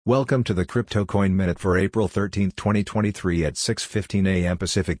Welcome to the Crypto Coin Minute for April 13, 2023 at 6:15 a.m.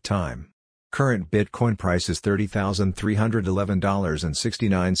 Pacific Time. Current Bitcoin price is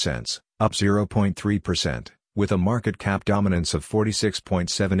 $30,311.69, up 0.3%, with a market cap dominance of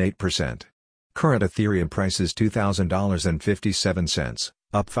 46.78%. Current Ethereum price is $2,000.57,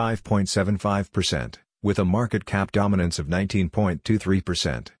 up 5.75%, with a market cap dominance of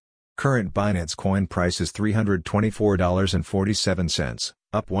 19.23%. Current Binance Coin price is $324.47,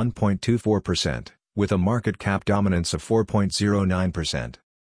 up 1.24%, with a market cap dominance of 4.09%.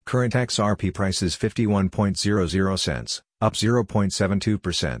 Current XRP price is 51.00 cents, up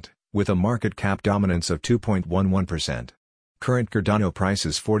 0.72%, with a market cap dominance of 2.11%. Current Cardano price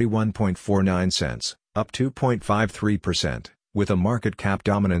is 41.49 cents, up 2.53%, with a market cap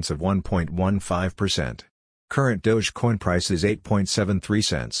dominance of 1.15%. Current Dogecoin price is 8.73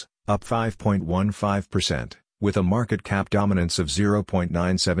 cents, up 5.15%, with a market cap dominance of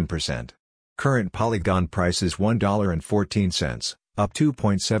 0.97%. Current Polygon price is $1.14, up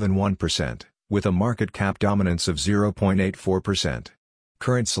 2.71%, with a market cap dominance of 0.84%.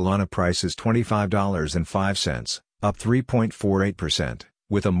 Current Solana price is $25.05, up 3.48%,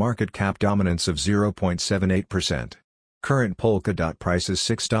 with a market cap dominance of 0.78%. Current Polkadot price is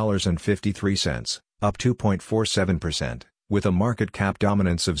 $6.53, up 2.47%. with a market cap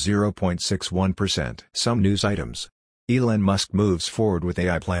dominance of 0.61%. Some news items. Elon Musk moves forward with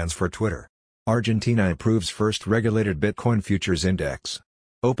AI plans for Twitter. Argentina approves first regulated Bitcoin futures index.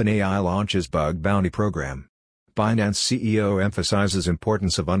 OpenAI launches bug bounty program. Binance CEO emphasizes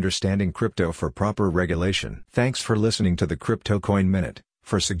importance of understanding crypto for proper regulation. Thanks for listening to the Crypto Coin Minute.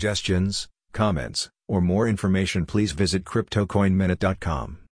 For suggestions, comments, or more information, please visit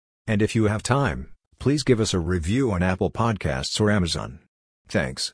cryptocoinminute.com. And if you have time, please give us a review on Apple Podcasts or Amazon. Thanks.